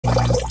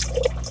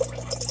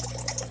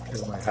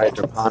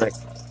hydroponic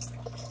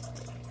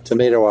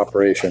tomato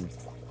operation.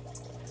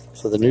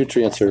 So the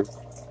nutrients are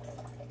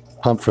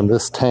pumped from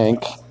this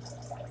tank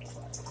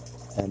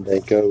and they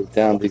go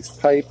down these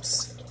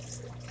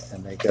pipes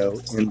and they go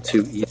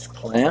into each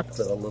plant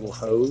with a little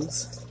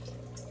hose.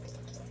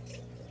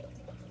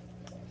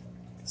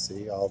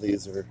 See, all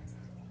these are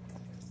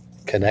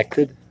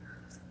connected.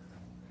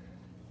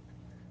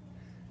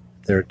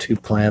 There are 2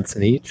 plants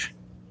in each.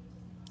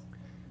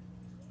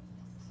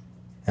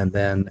 And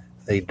then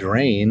they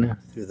drain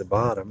through the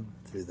bottom,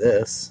 through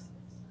this,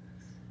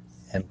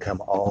 and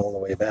come all the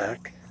way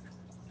back.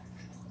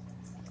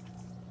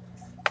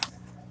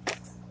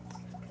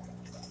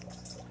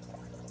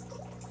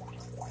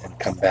 And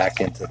come back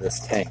into this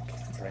tank,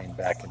 drain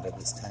back into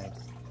this tank.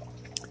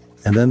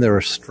 And then there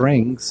are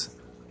strings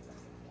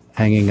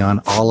hanging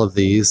on all of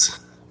these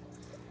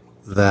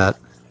that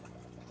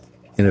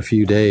in a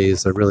few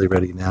days, they're really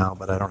ready now,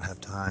 but I don't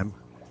have time.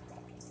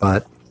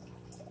 But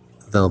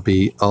there'll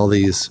be all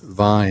these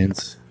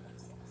vines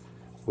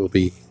will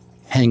be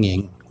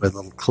hanging with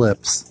little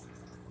clips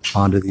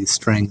onto these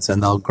strings,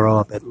 and they'll grow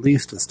up at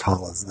least as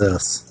tall as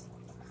this.